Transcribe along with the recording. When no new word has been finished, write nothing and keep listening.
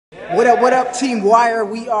What up, Team Wire?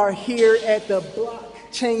 We are here at the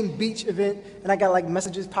Blockchain Beach event, and I got like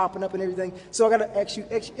messages popping up and everything. So I gotta ask you,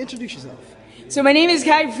 introduce yourself. So my name is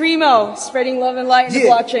Kai Primo, spreading love and light in the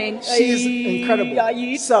blockchain. She is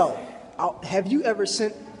incredible. So, have you ever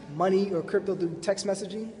sent money or crypto through text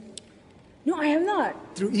messaging? No, I have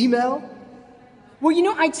not. Through email? Well, you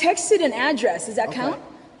know, I texted an address. Does that count?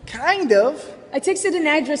 Kind of. I texted an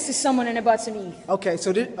address to someone and I bought some ETH. Okay,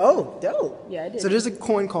 so dope. Yeah, I did. So there's a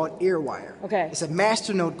coin called Airwire. Okay. It's a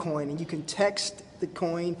masternode coin, and you can text the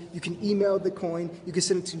coin, you can email the coin, you can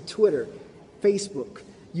send it to Twitter, Facebook.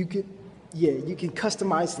 You can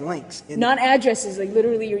customize links. Not addresses, like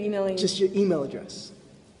literally you're emailing. Just your email address.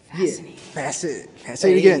 Fascinating. Yeah,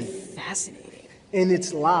 say it again. Fascinating. And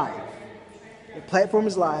it's live. The platform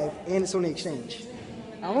is live, and it's on the exchange.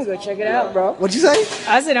 I'm gonna go check it out, bro. What'd you say?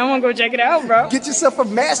 I said I'm gonna go check it out, bro. Get yourself a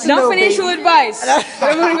masternode. Not financial advice,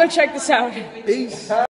 but I'm gonna go check this out. Peace.